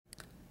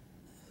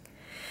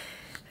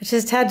I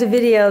just had to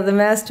video the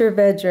master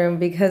bedroom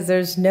because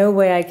there's no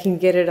way I can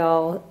get it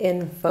all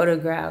in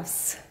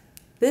photographs.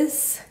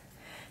 This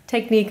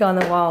technique on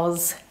the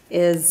walls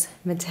is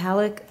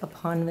metallic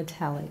upon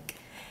metallic,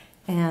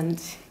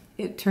 and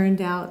it turned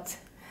out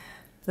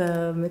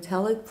the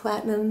metallic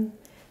platinum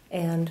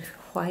and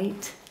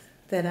white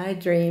that I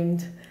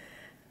dreamed.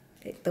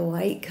 The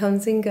white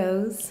comes and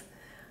goes.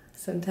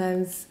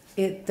 Sometimes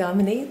it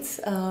dominates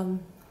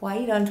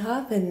white on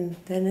top, and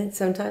then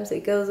sometimes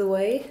it goes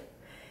away.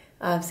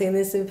 I've seen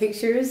this in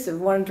pictures.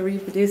 I've wanted to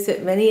reproduce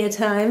it many a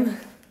time,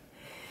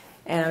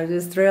 and I'm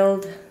just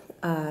thrilled.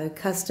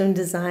 Custom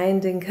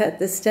designed and cut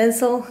the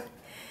stencil.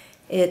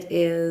 It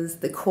is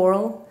the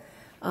coral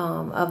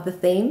of the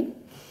theme.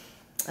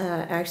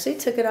 Actually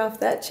took it off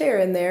that chair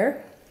in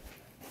there.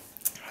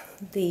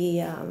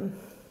 The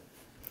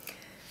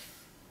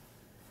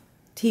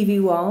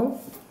TV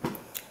wall,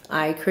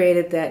 I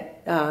created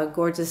that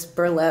gorgeous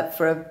burlap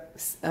for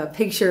a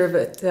picture of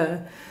it.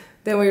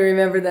 Then we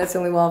remembered that's the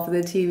only wall for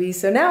the TV.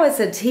 So now it's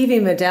a TV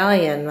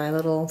medallion, my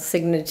little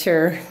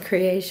signature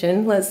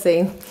creation. Let's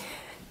see,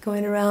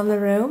 going around the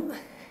room.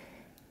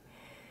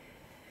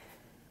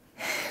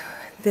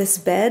 This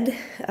bed,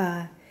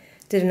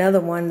 did another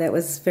one that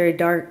was very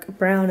dark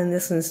brown, and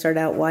this one started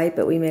out white,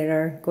 but we made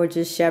our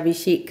gorgeous shabby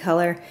chic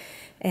color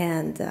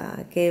and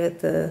gave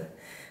it the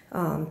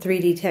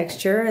 3D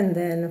texture, and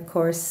then of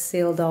course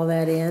sealed all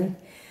that in.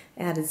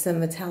 Added some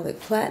metallic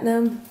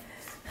platinum.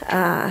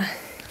 I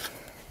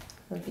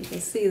don't know if you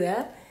can see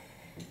that.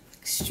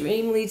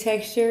 Extremely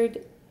textured.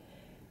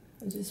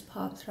 It just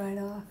pops right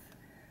off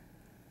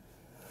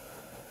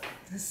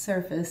the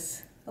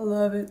surface. I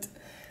love it.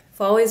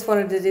 I've always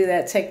wanted to do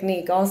that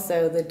technique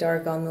also, the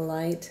dark on the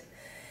light.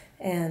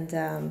 And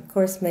of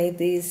course made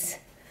these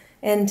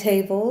end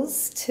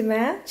tables to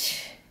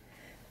match.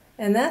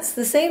 And that's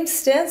the same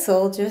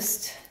stencil,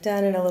 just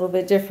done in a little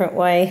bit different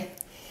way.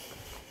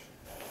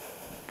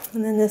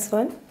 And then this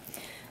one.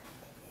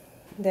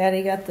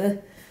 Daddy got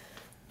the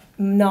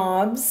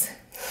knobs,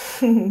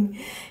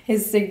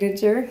 his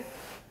signature.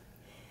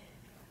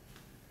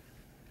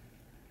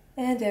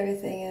 And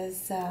everything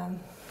is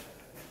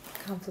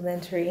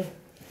complimentary.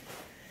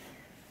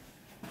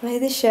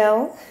 Made the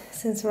shell,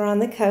 since we're on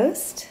the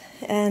coast,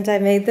 and I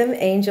made them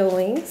angel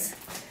wings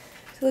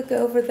to look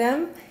over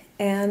them,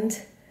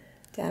 and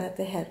down at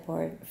the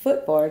headboard,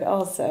 footboard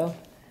also.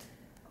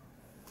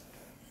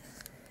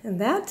 And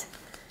that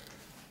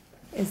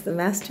is the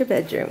master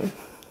bedroom.